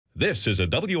This is a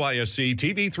WISC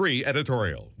TV3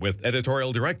 editorial with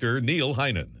editorial director Neil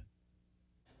Heinen.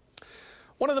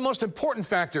 One of the most important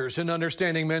factors in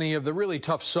understanding many of the really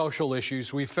tough social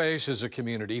issues we face as a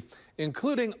community,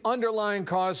 including underlying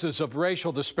causes of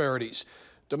racial disparities,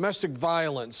 domestic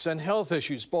violence, and health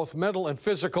issues, both mental and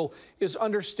physical, is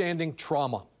understanding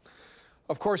trauma.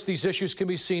 Of course, these issues can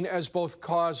be seen as both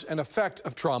cause and effect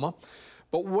of trauma,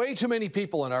 but way too many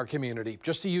people in our community,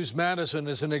 just to use Madison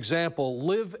as an example,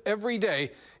 live every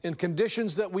day in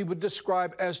conditions that we would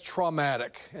describe as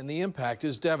traumatic, and the impact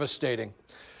is devastating.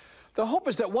 The hope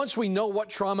is that once we know what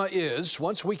trauma is,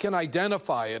 once we can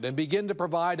identify it and begin to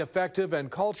provide effective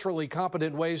and culturally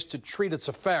competent ways to treat its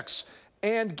effects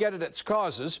and get at its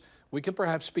causes, we can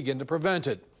perhaps begin to prevent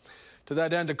it. To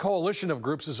that end, a coalition of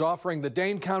groups is offering the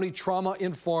Dane County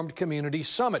Trauma-Informed Community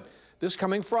Summit this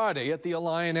coming Friday at the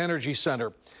Alliant Energy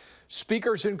Center.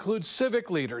 Speakers include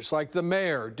civic leaders like the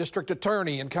mayor, district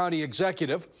attorney, and county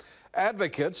executive,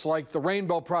 advocates like the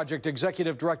Rainbow Project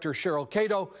Executive Director Cheryl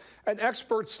Cato, and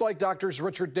experts like Drs.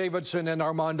 Richard Davidson and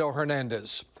Armando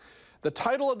Hernandez. The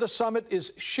title of the summit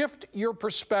is Shift Your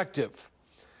Perspective.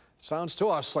 Sounds to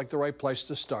us like the right place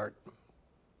to start.